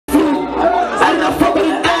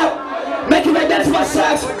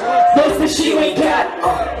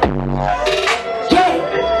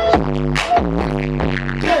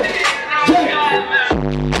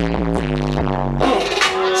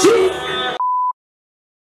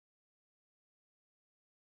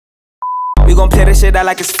We gon' play this shit out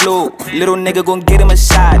like it's fluke. Little nigga gon' get him a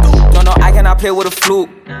shot. Don't know I cannot play with a fluke.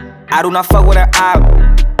 I do not fuck with an op.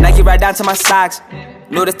 Nike right down to my socks.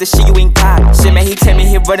 Notice the shit you ain't got. Shit, man, he tell me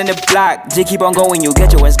he running the block. Just keep on going, you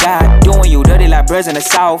get your ass got. Doing you dirty like birds in the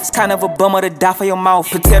south. It's kind of a bummer to die for your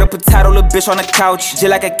mouth. Potato, little bitch on the couch. Just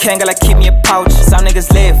like a kangaroo, like keep me a pouch. Some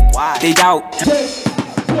niggas live, they doubt.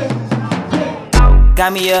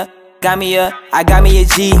 Got me a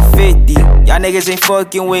G50. Y'all niggas ain't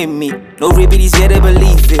fucking with me. No repeaties, better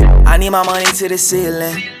believe it. I need my money to the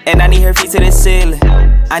ceiling, and I need her feet to the ceiling.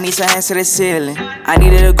 I need some hands to the ceiling. I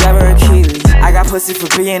needed to grab her Achilles. I got pussy for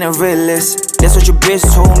being a realist. That's what your bitch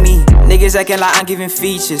told me. Niggas acting like I'm giving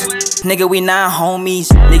features. Nigga, we not homies.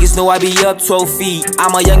 Niggas know I be up 12 feet.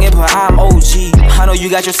 I'm a youngin', but I'm OG. I know you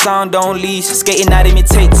got your sound on leash. Skating out,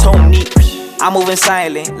 imitate Tony. I'm moving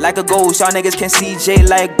silent, like a ghost. Y'all niggas can see J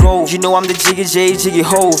like Grove. You know I'm the jiggy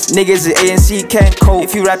hove. Niggas at ANC can't cope.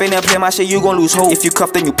 If you rapping and play my shit, you gon' lose hope. If you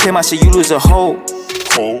cuff then you play my shit, you lose a hoe.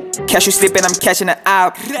 Catch you slipping, I'm catching an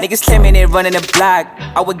out. Niggas claiming they running the block.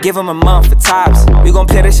 I would give him a month for tops. We gon'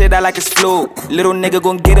 play this shit out like it's fluke. Little nigga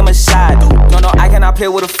gon' get him a shot. Don't know I cannot play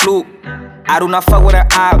with a fluke. I do not fuck with an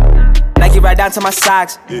op. Nike right down to my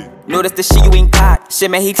socks. Notice the shit you ain't got.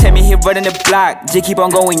 Shit, man, he tell me he running the block. Just keep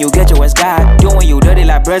on going, you get your ass got. Doing you dirty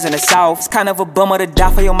like birds in the south. It's kind of a bummer to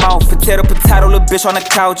die for your mouth. Potato, little bitch on the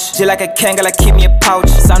couch. Just like a kangaroo, like keep me a pouch.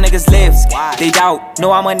 Some niggas live, they doubt.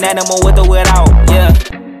 Know I'm an animal with or without. Yeah,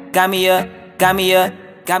 got me a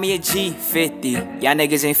G50. Y'all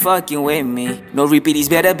niggas ain't fucking with me. No repeaties,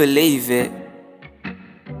 better believe it.